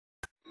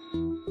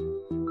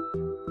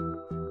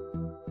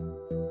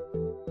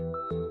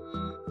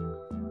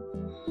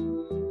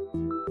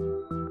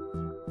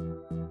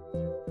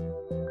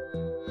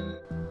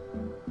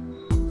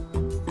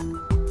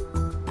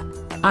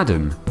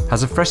Adam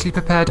has a freshly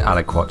prepared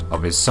aliquot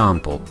of his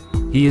sample.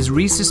 He is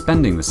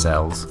resuspending the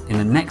cells in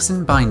a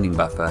Annexin binding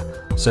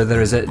buffer so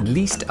there is at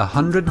least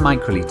 100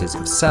 microliters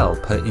of cell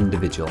per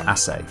individual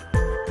assay.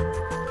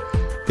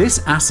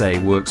 This assay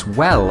works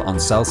well on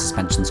cell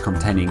suspensions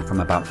containing from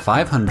about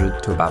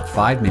 500 to about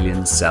 5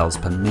 million cells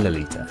per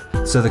milliliter,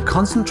 so the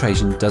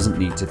concentration doesn't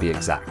need to be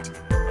exact.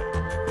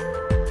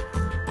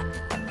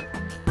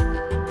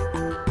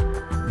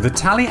 The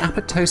Tali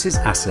Apoptosis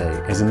assay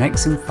is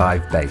Annexin V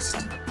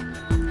based.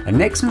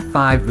 Annexin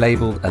V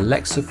labelled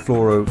Alexa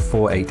Fluor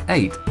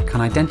 488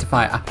 can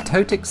identify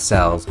apoptotic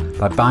cells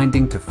by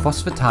binding to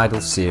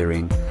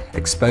phosphatidylserine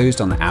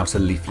exposed on the outer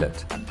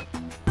leaflet.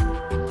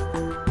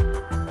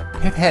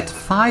 Pipette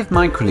 5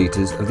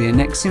 microliters of the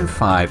Annexin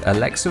V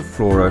Alexa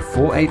Fluor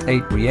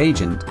 488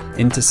 reagent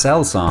into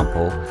cell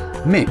sample,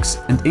 mix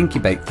and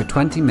incubate for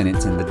 20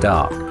 minutes in the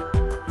dark.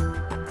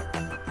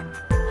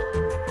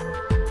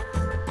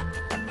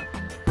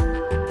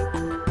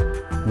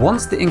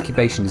 Once the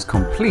incubation is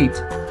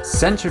complete,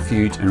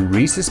 centrifuge and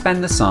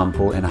resuspend the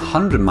sample in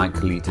 100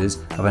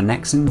 microliters of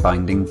Annexin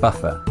binding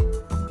buffer.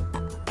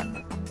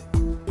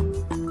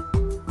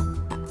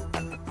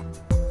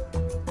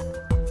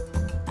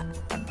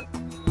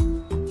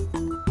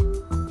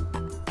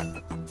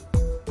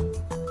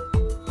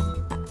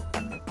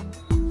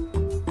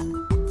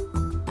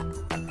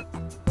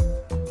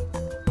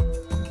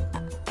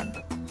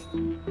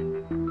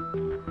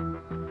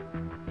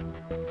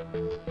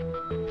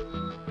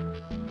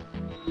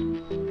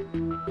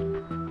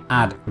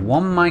 Add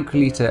 1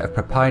 microliter of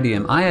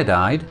Propidium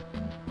Iodide.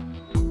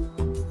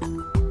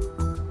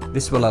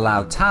 This will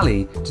allow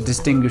Tali to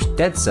distinguish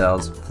dead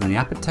cells from the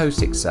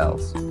apoptotic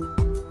cells.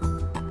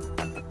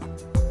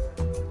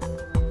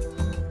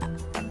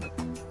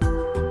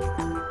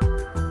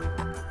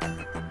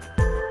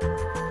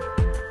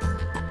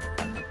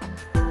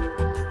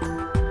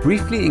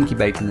 Briefly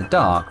incubate in the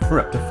dark for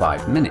up to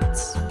 5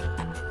 minutes.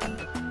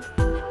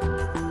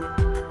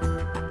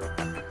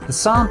 The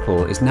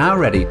sample is now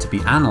ready to be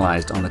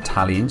analysed on the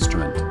Tali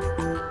instrument.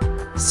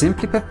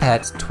 Simply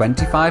pipette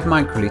 25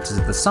 microliters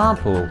of the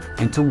sample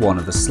into one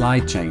of the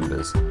slide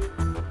chambers.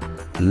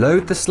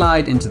 Load the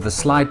slide into the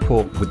slide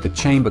port with the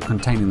chamber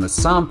containing the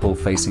sample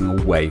facing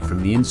away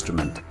from the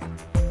instrument.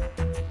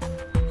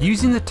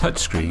 Using the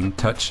touchscreen,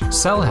 touch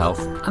Cell Health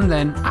and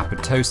then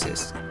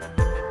Apoptosis.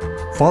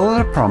 Follow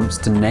the prompts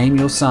to name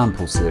your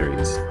sample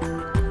series.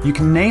 You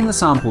can name the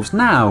samples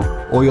now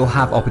or you'll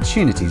have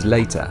opportunities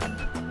later.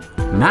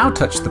 Now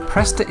touch the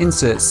Press to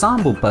Insert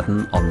Sample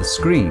button on the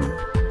screen.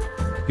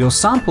 Your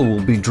sample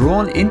will be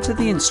drawn into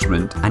the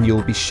instrument and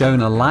you'll be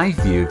shown a live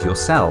view of your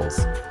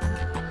cells.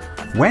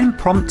 When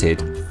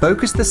prompted,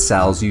 focus the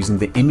cells using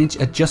the image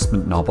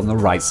adjustment knob on the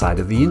right side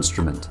of the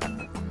instrument.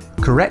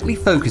 Correctly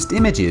focused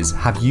images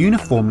have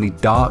uniformly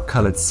dark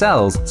coloured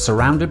cells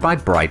surrounded by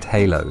bright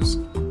halos.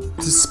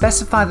 To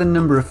specify the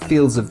number of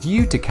fields of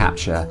view to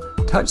capture,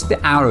 touch the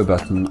arrow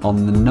button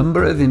on the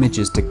Number of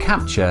Images to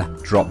Capture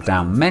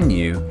drop-down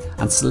menu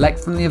and select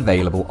from the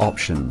available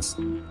options.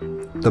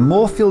 The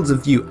more fields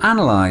of view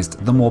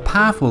analysed, the more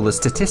powerful the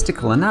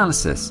statistical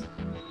analysis.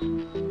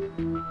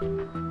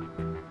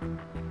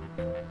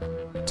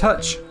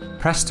 Touch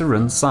Press to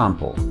Run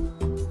Sample.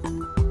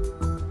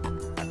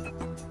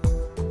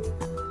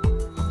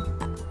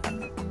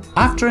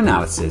 After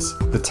analysis,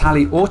 the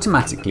Tali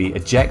automatically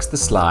ejects the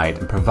slide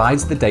and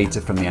provides the data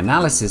from the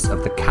analysis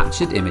of the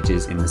captured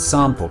images in the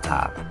Sample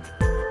tab.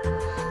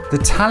 The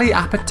Tali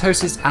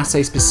Apoptosis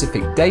assay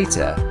specific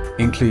data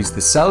includes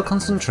the cell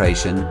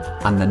concentration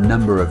and the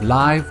number of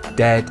live,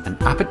 dead and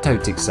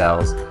apoptotic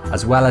cells,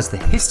 as well as the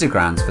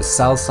histograms for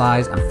cell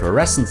size and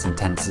fluorescence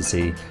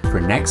intensity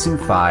for Annexin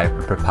V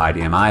and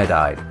Propidium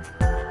Iodide.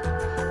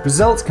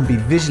 Results can be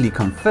visually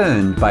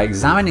confirmed by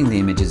examining the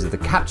images of the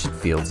captured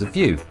fields of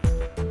view.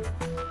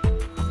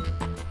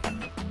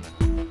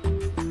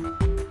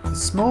 The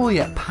small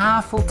yet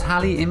powerful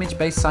Tali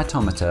image-based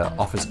cytometer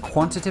offers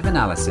quantitative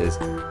analysis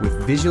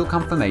with visual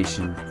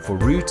confirmation for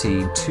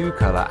routine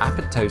 2-color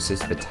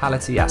apoptosis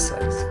vitality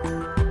assays.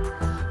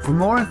 For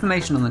more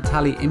information on the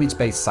Tali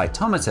image-based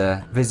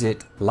cytometer,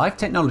 visit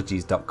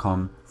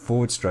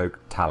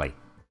lifetechnologies.com/Tali.